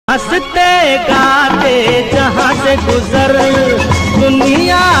हंसते गाते जहाँ से गुजर,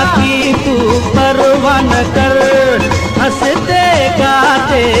 दुनिया की तू परवाह न कर। हंसते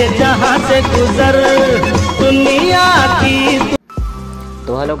गाते जहाँ से गुजर, दुनिया की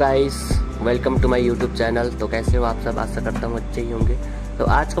तो hello guys, welcome to my YouTube channel. तो कैसे हो आप सब? आशा करता हूँ अच्छे ही होंगे। तो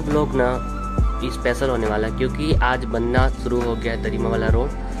आज का ब्लॉग ना स्पेशल होने वाला है, क्योंकि आज बनना शुरू हो गया है दरिमा वाला रोड।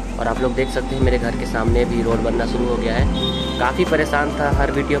 और आप लोग देख सकते हैं मेरे घर के सामने भी रोड बनना शुरू हो गया है। काफ़ी परेशान था,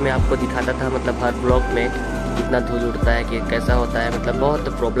 हर वीडियो में आपको दिखाता था, मतलब हर ब्लॉग में कितना धूल उड़ता है, कि कैसा होता है, मतलब बहुत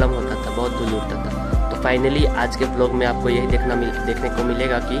प्रॉब्लम होता था, बहुत धूल उड़ता था। तो फाइनली आज के ब्लॉग में आपको यही देखने को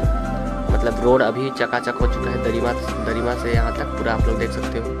मिलेगा कि मतलब रोड अभी चकाचक हो चुका है दरिमा से यहाँ तक पूरा। आप लोग देख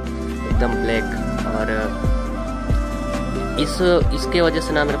सकते हो एकदम ब्लैक। और इसके वजह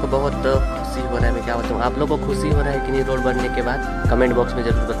से ना मेरे को बहुत खुशी हो रहा है। मैं क्या बताऊँ, आप लोगों को खुशी हो रहा है कि नहीं रोड बनने के बाद? कमेंट बॉक्स में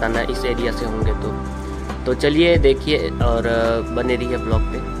ज़रूर बताना, इस एरिया से होंगे तो चलिए देखिए और बने रहिए ब्लॉग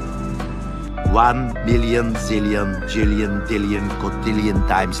पे। 1 billion zillion jillion billion cotillion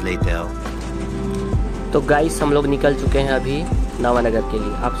times later। तो गाइस हम लोग निकल चुके हैं अभी नवानगर के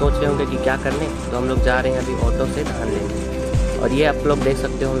लिए। आप सोच रहे होंगे कि क्या करने, तो हम लोग जा रहे हैं अभी ऑटो से धान लेने। और ये आप लोग देख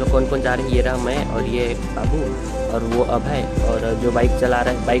सकते हो हम लोग कौन कौन जा रहे हैं। ये रहा मैं और ये बाबू और वो अभय, और जो बाइक चला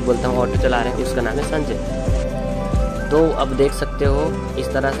रहा है, बाइक बोलता हूँ, ऑटो चला रहे हैं, उसका नाम है संजय। तो अब देख सकते हो इस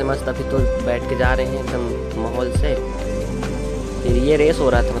तरह से मस्त अभी तो बैठ के जा रहे हैं एकदम माहौल से। फिर ये रेस हो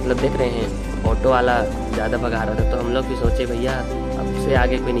रहा था, मतलब देख रहे हैं ऑटो वाला ज़्यादा भगा रहा था, तो हम लोग भी सोचे भैया अब से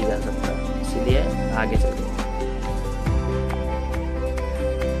आगे कोई नहीं जा सकता, इसीलिए आगे चल गए।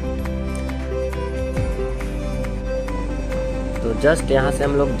 तो जस्ट यहाँ से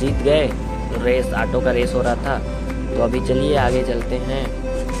हम लोग जीत गए। रेस ऑटो का रेस हो रहा था। तो अभी चलिए आगे चलते हैं,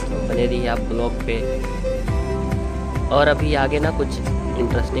 तो बने रहिए आप ब्लॉग पे। और अभी आगे ना कुछ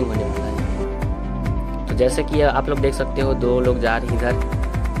इंटरेस्टिंग होने वाला है। तो जैसे कि आप लोग देख सकते हो 2 लोग जा रहे हैं इधर।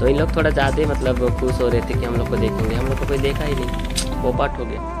 तो इन लोग थोड़ा ज़्यादा मतलब खुश हो रहे थे कि हम लोग को देखेंगे। हम लोग को कोई देखा ही नहीं, पोपट हो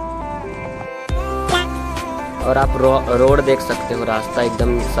गया। और आप रोड देख सकते हो, रास्ता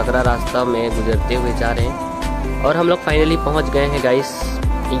एकदम सकरा रास्ता में गुजरते हुए जा रहे हैं। और हम लोग फाइनली पहुंच गए हैं गाइस।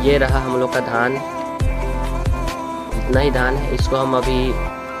 ये रहा हम लोग का धान, इतना ही धान है। इसको हम अभी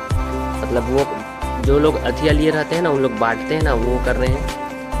मतलब वो जो लोग अधिया लिए रहते हैं ना, उन लोग बांटते हैं ना, वो कर रहे हैं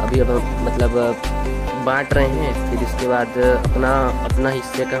अभी। अब मतलब बांट रहे हैं। फिर इसके बाद अपना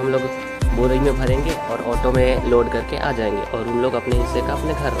हिस्से का हम लोग बोरी में भरेंगे और ऑटो में लोड करके आ जाएंगे, और उन लोग अपने हिस्से का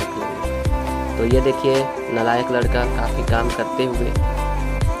अपने घर रख लेंगे। तो ये देखिए नालायक लड़का काफ़ी काम करते हुए।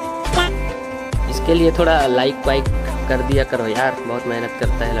 इसके लिए थोड़ा लाइक वाइक कर दिया करो यार, बहुत मेहनत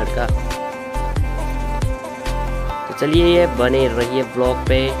करता है लड़का। तो चलिए ये बने रहिए ब्लॉग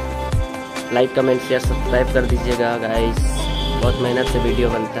पे। लाइक कमेंट शेयर सब्सक्राइब कर दीजिएगा गाइस, बहुत मेहनत से वीडियो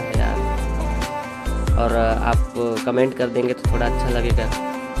बनता है यार। और आप कमेंट कर देंगे तो थोड़ा अच्छा लगेगा।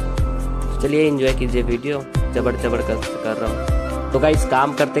 चलिए एंजॉय कीजिए वीडियो, जबड़ कर रहा हूँ। तो गाइस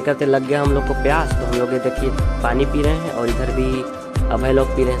काम करते करते लग गया हम लोग को प्यास। तो हम लोग ये देखिए पानी पी रहे हैं, और इधर भी अभय लोग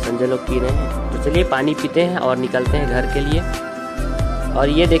पी रहे हैं, संजय लोग पी रहे हैं। तो चलिए पानी पीते हैं और निकलते हैं घर के लिए। और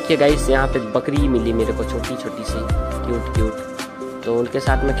ये देखिए गाइस यहाँ पे बकरी मिली मेरे को, छोटी छोटी सी क्यूट। तो उनके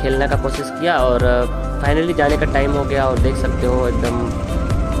साथ में खेलने का कोशिश किया, और फाइनली जाने का टाइम हो गया। और देख सकते हो एकदम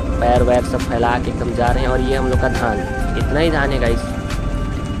पैर वैर सब फैला के एकदम जा रहे हैं। और ये हम लोग का धान, इतना ही धान है गाइस,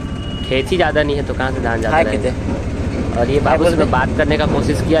 खेत ही ज़्यादा नहीं है, तो कहाँ से धान ज़्यादा है। और ये बाबू से बात करने का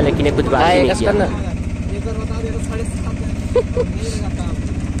कोशिश किया, लेकिन ये कुछ बात ही नहीं किया।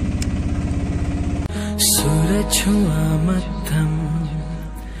 सूरज हुआ मध्यम,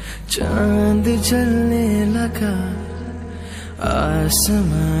 चांद जलने लगा,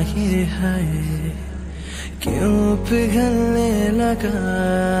 आसमां ये है क्यों पिघलने लगा।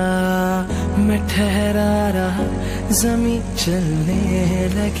 मैं ठहरा रहा, जमीन चलने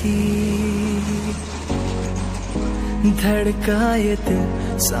लगी, धड़का ये दिल,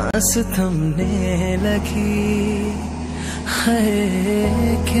 सांस थमने लगी।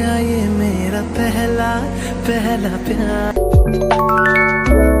 है क्या ये मेरा पहला प्यार?